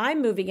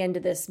I'm moving into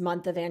this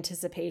month of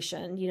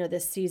anticipation,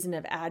 this season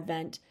of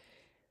Advent,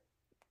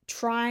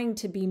 trying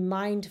to be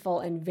mindful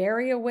and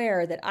very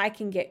aware that I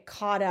can get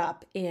caught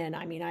up in,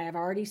 I have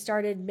already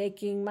started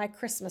making my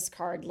Christmas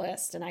card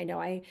list, and I know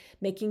I'm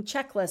making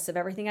checklists of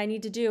everything I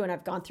need to do. And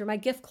I've gone through my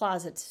gift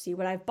closet to see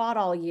what I've bought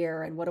all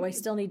year and what do I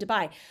still need to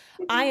buy.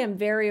 I am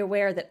very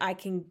aware that I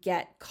can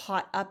get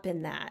caught up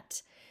in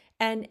that.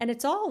 And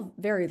it's all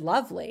very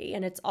lovely,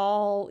 and it's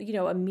all,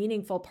 a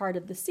meaningful part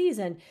of the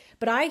season.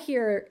 But I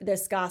hear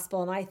this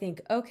gospel and I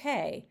think,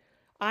 okay,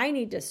 I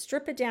need to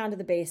strip it down to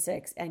the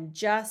basics and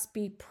just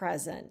be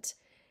present.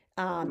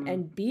 Mm.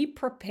 and be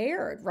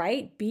prepared,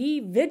 right? Be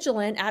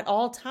vigilant at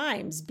all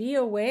times. Be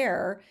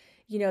aware,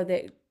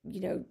 that,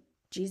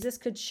 Jesus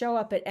could show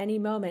up at any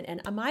moment.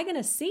 And am I going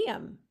to see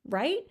him,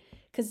 right?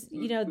 Because,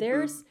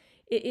 Mhm.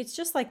 it's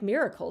just like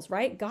miracles,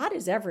 right? God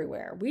is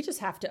everywhere. We just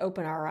have to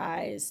open our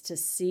eyes to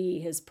see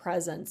his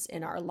presence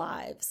in our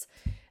lives.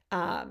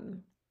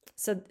 Um,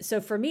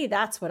 so for me,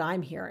 that's what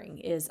I'm hearing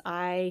is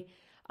I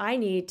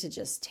need to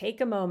just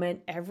take a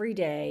moment every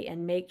day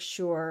and make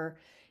sure,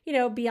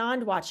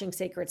 beyond watching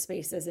sacred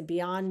spaces and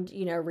beyond,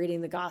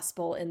 reading the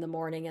gospel in the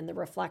morning and the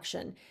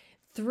reflection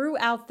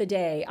throughout the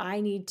day,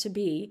 I need to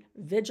be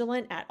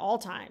vigilant at all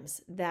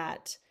times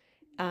that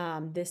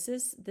this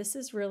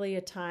is really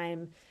a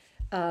time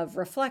of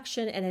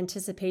reflection and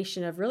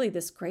anticipation of really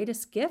this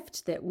greatest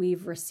gift that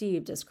we've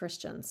received as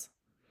Christians.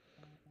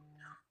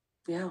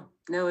 Yeah,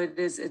 no, it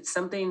is. It's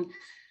something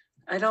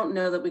I don't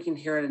know that we can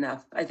hear it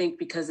enough. I think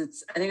because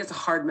I think it's a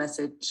hard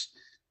message.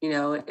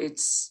 It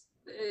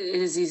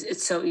is easy,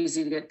 it's so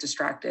easy to get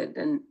distracted.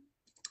 And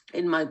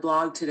in my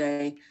blog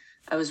today,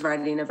 I was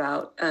writing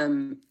about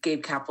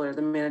Gabe Kapler,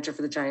 the manager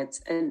for the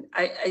Giants, and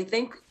I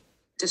think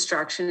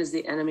distraction is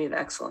the enemy of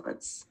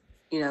excellence.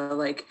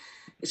 Like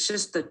it's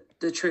just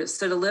the truth.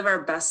 So to live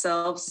our best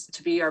selves,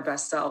 to be our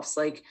best selves,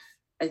 like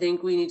I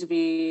think we need to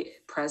be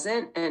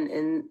present and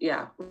in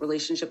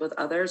relationship with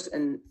others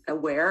and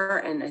aware.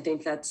 And I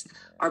think that's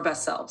our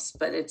best selves,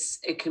 but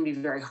it can be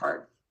very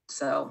hard.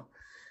 So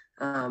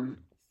um,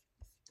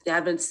 the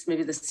Advent's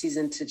maybe the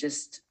season to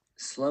just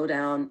slow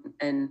down.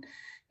 And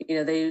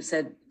they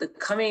said the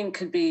coming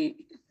could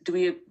be, do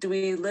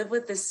we live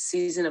with this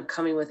season of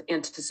coming with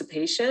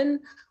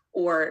anticipation,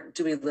 or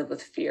do we live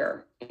with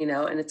fear?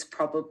 And it's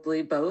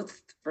probably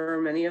both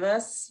for many of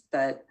us.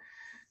 But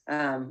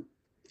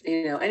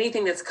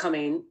anything that's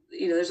coming,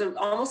 there's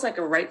almost like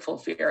a rightful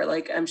fear.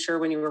 Like I'm sure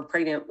when you were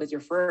pregnant with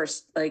your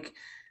first, like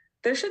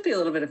there should be a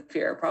little bit of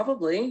fear,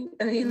 probably.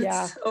 I mean,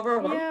 Yeah. it's Yeah.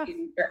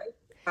 overwhelming, right?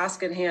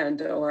 Task at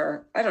hand,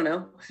 or I don't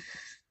know.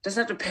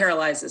 Doesn't have to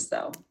paralyze us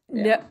though.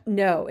 No, Yeah.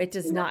 no, it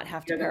does not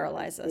have to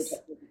paralyze us.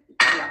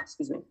 Yeah,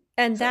 excuse me.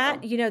 And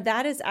that, So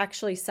that is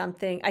actually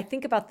something I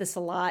think about this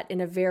a lot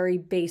in a very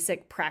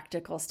basic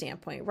practical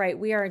standpoint, right?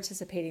 We are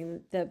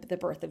anticipating the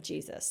birth of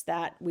Jesus.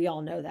 That we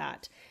all know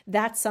that.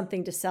 That's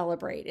something to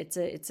celebrate. It's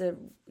a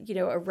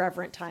a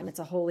reverent time. It's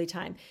a holy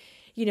time.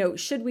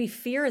 Should we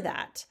fear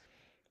that?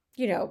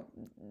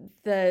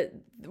 The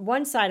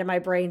one side of my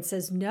brain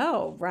says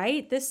no,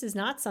 right? This is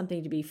not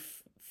something to be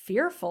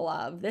fearful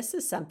of. This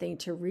is something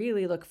to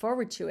really look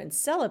forward to and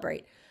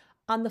celebrate.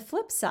 On the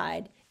flip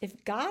side,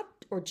 if God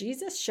or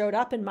Jesus showed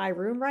up in my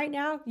room right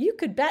now, you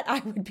could bet I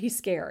would be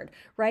scared,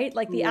 right?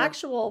 Like the yeah,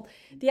 actual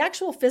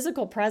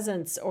physical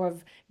presence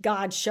of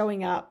God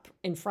showing up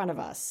in front of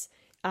us.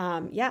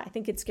 I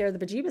think it'd scare the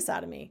bejeebus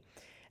out of me.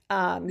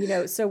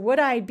 So would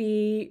I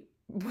be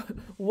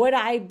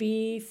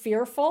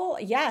fearful?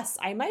 Yes,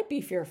 I might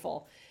be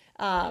fearful.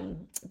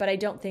 But I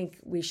don't think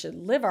we should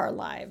live our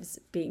lives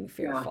being yeah,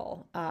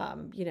 fearful.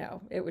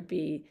 It would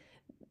be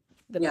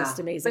the yeah. most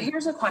But amazing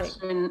here's a thing.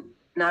 question,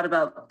 not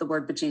about the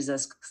word, but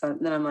Jesus.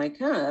 Then I'm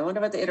like, I wonder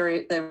what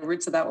the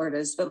roots of that word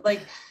is. But like,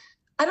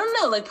 I don't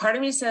know. Like, part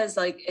of me says,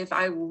 like, if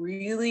I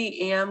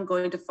really am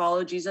going to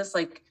follow Jesus,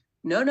 like,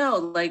 no,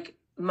 like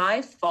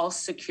my false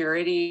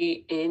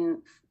security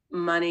in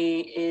money,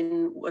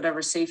 in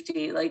whatever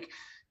safety, like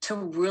to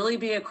really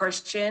be a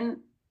Christian,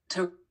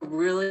 to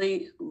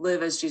really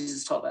live as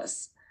Jesus told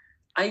us.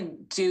 I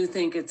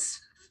think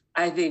it's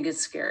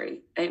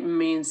scary. It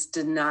means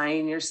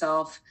denying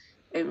yourself.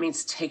 It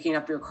means taking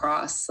up your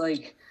cross,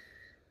 like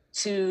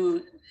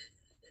to,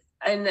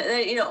 and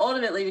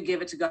ultimately to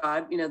give it to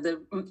God,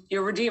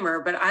 your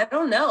Redeemer. But I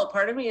don't know.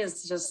 Part of me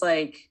is just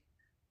like,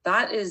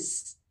 that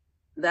is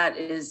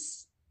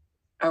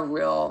a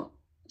real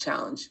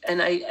challenge. And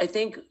I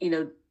think,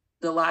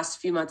 the last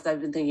few months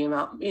I've been thinking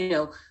about,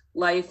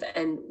 life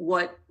and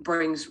what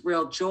brings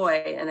real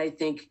joy. And I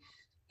think,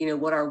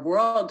 what our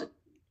world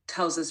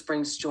tells us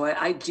brings joy.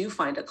 I do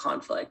find a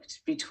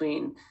conflict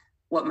between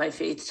what my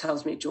faith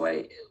tells me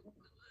joy,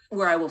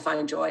 where I will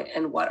find joy,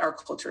 and what our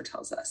culture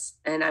tells us.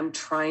 And I'm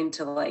trying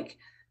to like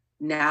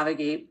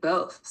navigate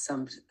both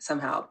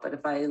somehow. But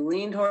if I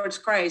lean towards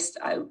Christ,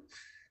 I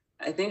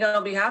think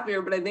I'll be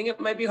happier, but I think it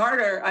might be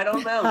harder. I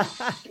don't know.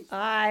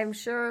 I'm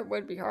sure it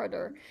would be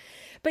harder.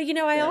 But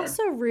I Yeah.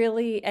 also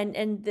really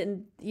and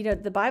then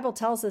the Bible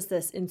tells us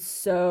this in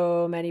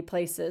so many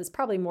places,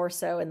 probably more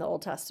so in the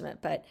Old Testament,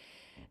 but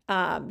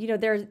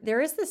there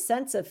is this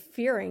sense of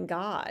fearing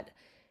God.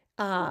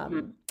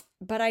 Mm-hmm.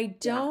 But I Yeah.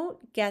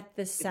 don't get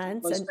the It's the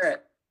sense, Holy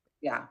Spirit.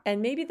 Yeah.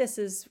 and maybe this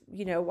is,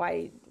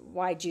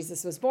 why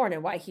Jesus was born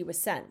and why he was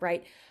sent,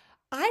 right?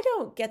 I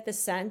don't get the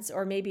sense,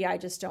 or maybe I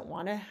just don't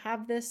want to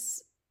have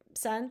this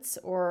sense,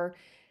 or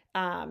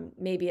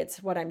maybe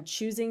it's what I'm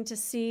choosing to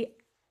see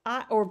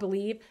or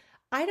believe.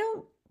 I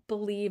don't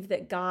believe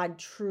that God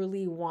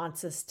truly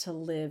wants us to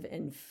live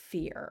in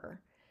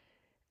fear.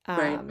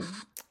 Right. Um,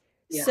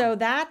 Yeah. so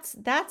that's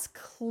Yeah.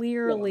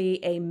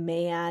 clearly a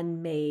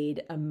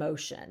man-made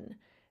emotion.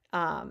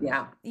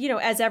 Yeah.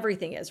 As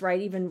everything is,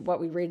 right? Even what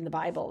we read in the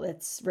Bible,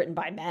 it's written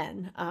by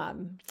men.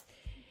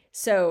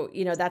 So,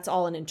 that's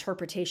all an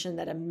interpretation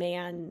that a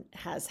man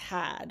has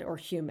had, or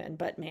human,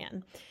 but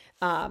man.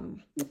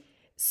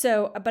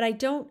 But I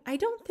don't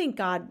think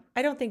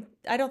I don't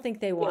think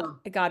they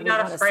want, God would You're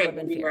not want us to live afraid,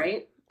 in fear.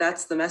 right?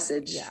 That's the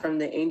message from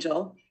the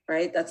angel,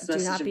 right? That's the Do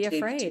message. not be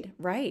afraid.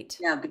 Right.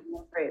 Yeah, be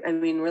afraid. I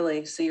mean,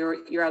 really. So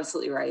you're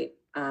absolutely right.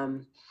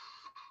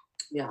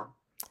 Yeah.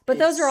 But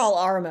those are all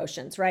our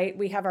emotions, right?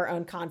 We have our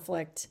own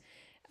conflict.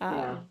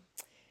 I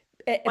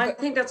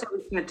think that's why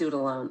we can't do it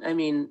alone. I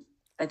mean,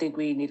 I think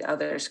we need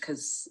others,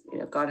 because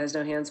God has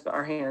no hands but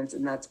our hands,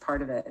 and that's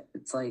part of it.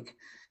 It's like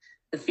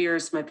the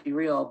fears might be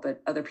real,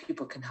 but other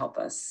people can help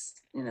us,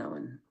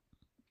 and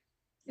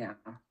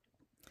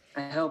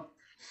I hope.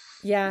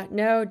 Yeah,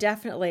 no,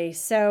 definitely.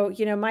 So,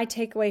 my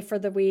takeaway for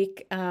the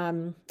week,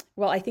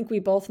 I think we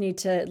both need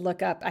to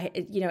look up,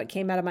 it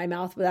came out of my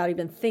mouth without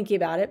even thinking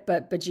about it,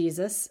 but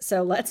Jesus.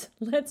 So let's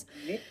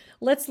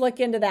look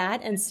into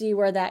that and see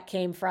where that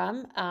came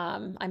from.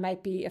 I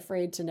might be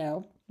afraid to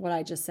know what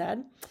I just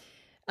said.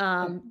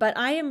 But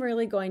I am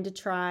really going to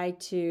try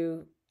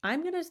to,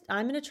 I'm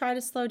going to try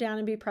to slow down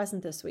and be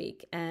present this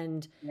week.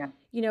 And,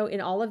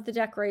 in all of the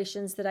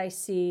decorations that I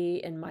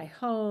see in my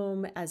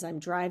home as I'm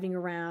driving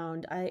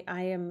around, I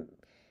am,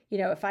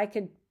 if I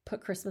could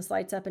put Christmas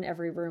lights up in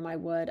every room, I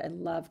would. I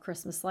love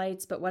Christmas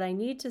lights. But what I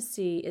need to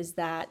see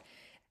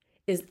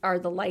are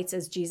the lights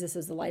as Jesus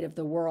is the light of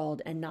the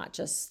world, and not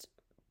just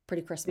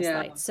pretty Christmas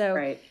lights.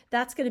 So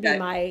that's going to be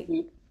my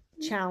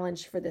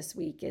challenge for this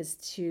week, is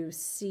to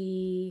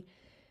see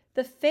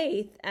the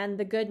faith and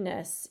the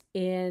goodness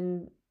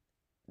in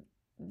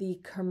the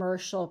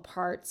commercial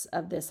parts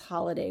of this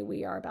holiday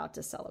we are about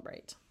to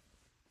celebrate.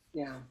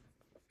 Yeah.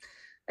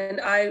 And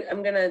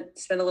I'm going to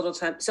spend a little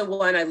time. So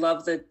one, I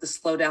love the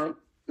slow down.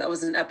 That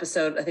was an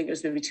episode, I think it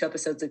was maybe 2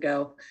 episodes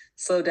ago,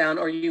 slow down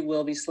or you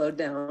will be slowed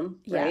down,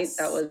 right? Yes.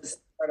 That was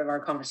part of our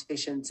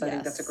conversation. So I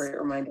think that's a great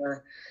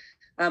reminder.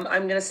 I'm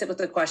going to sit with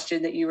the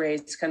question that you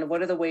raised, kind of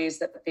what are the ways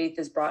that faith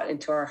is brought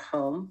into our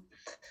home?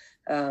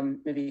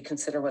 Maybe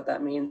consider what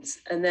that means.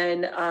 And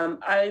then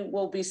I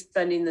will be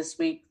spending this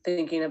week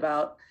thinking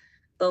about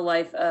the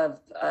life of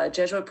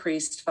Jesuit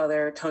priest,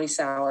 Father Tony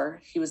Sauer.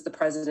 He was the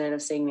president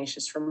of St.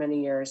 Ignatius for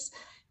many years.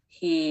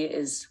 He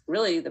is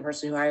really the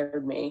person who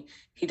hired me.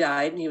 He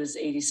died and he was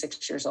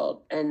 86 years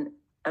old. And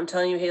I'm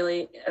telling you,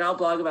 Haley, and I'll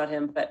blog about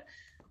him, but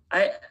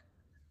I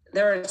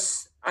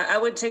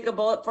would take a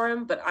bullet for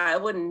him, but I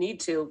wouldn't need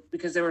to,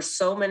 because there were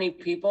so many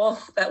people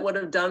that would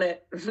have done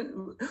it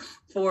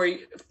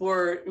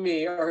for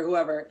me or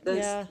whoever.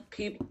 Those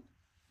people,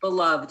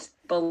 beloved.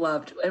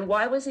 And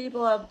why was he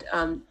beloved?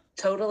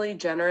 Totally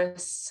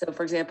generous. So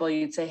for example,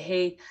 you'd say,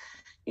 hey,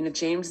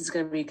 James is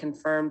going to be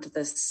confirmed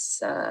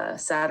this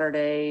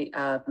Saturday.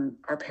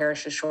 Our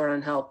parish is short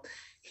on help.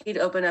 He'd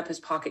open up his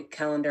pocket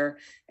calendar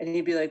and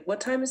he'd be like,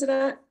 what time is it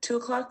at?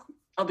 2:00?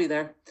 I'll be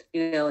there.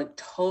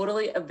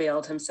 Totally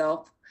availed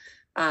himself.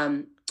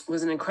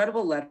 Was an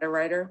incredible letter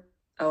writer.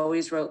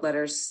 Always wrote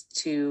letters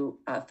to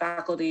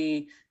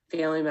faculty,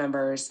 family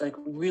members,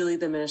 really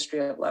the ministry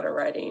of letter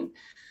writing.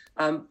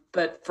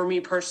 But for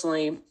me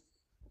personally,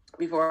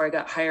 before I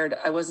got hired,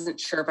 I wasn't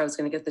sure if I was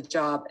going to get the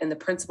job. And the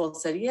principal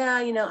said,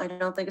 I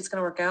don't think it's going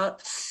to work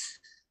out.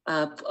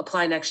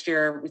 Apply next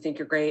year. We think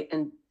you're great.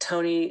 And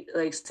Tony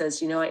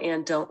says,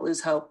 Anne, don't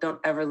lose hope. Don't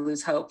ever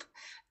lose hope.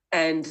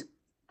 And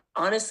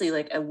honestly,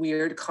 a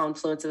weird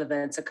confluence of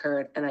events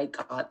occurred and I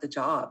got the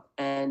job.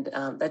 And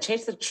that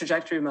changed the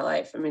trajectory of my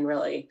life. I mean,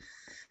 really.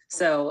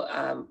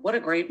 So what a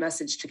great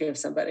message to give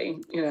somebody,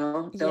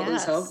 don't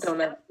lose hope.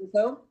 Don't ever lose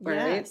hope.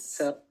 Right.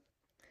 Yes.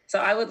 So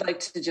I would like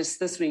to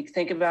just this week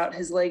think about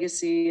his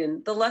legacy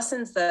and the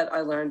lessons that I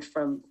learned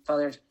from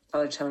Father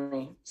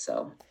Tony.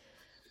 So,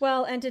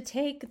 well, and to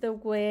take the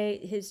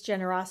way his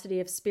generosity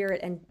of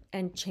spirit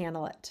and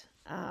channel it.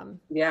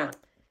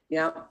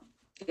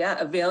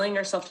 Availing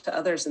yourself to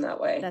others in that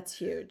way. That's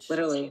huge.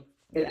 Literally,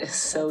 it is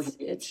so huge.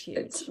 It's huge.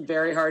 It's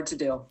very hard to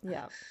do.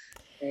 Yeah.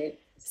 Right.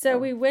 So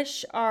we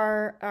wish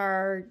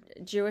our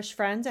Jewish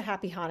friends a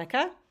happy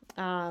Hanukkah.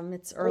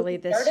 It's early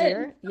this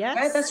year. Yes.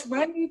 Right, that's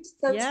right.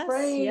 That's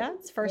right. Yeah,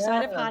 it's first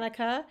night of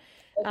Hanukkah.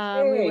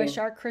 We wish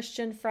our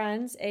Christian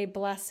friends a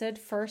blessed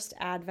first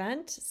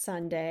Advent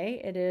Sunday.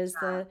 It is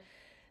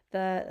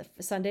the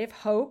Sunday of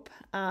hope.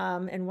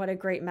 And what a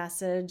great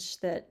message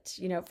that,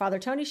 Father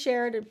Tony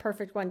shared, a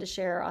perfect one to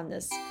share on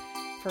this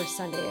first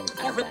Sunday of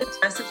Advent. The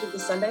message of the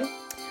Sunday?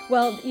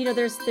 Well,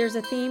 there's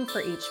a theme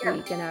for each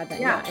week in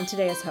Advent. Yeah. And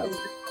today is hope.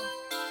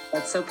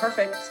 That's so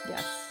perfect.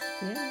 Yes.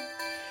 Yeah.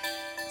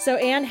 So,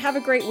 Anne, have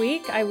a great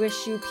week. I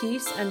wish you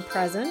peace and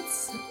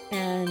presence,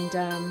 and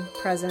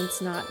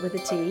presence not with a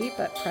T,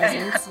 but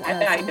presence.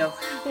 I know.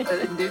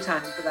 In due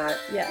time for that.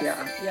 Yes.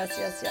 Yeah.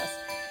 Yes.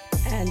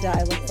 And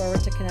I look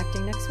forward to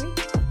connecting next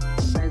week.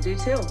 I do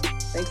too.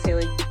 Thanks,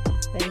 Haley.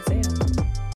 Thanks, Anne.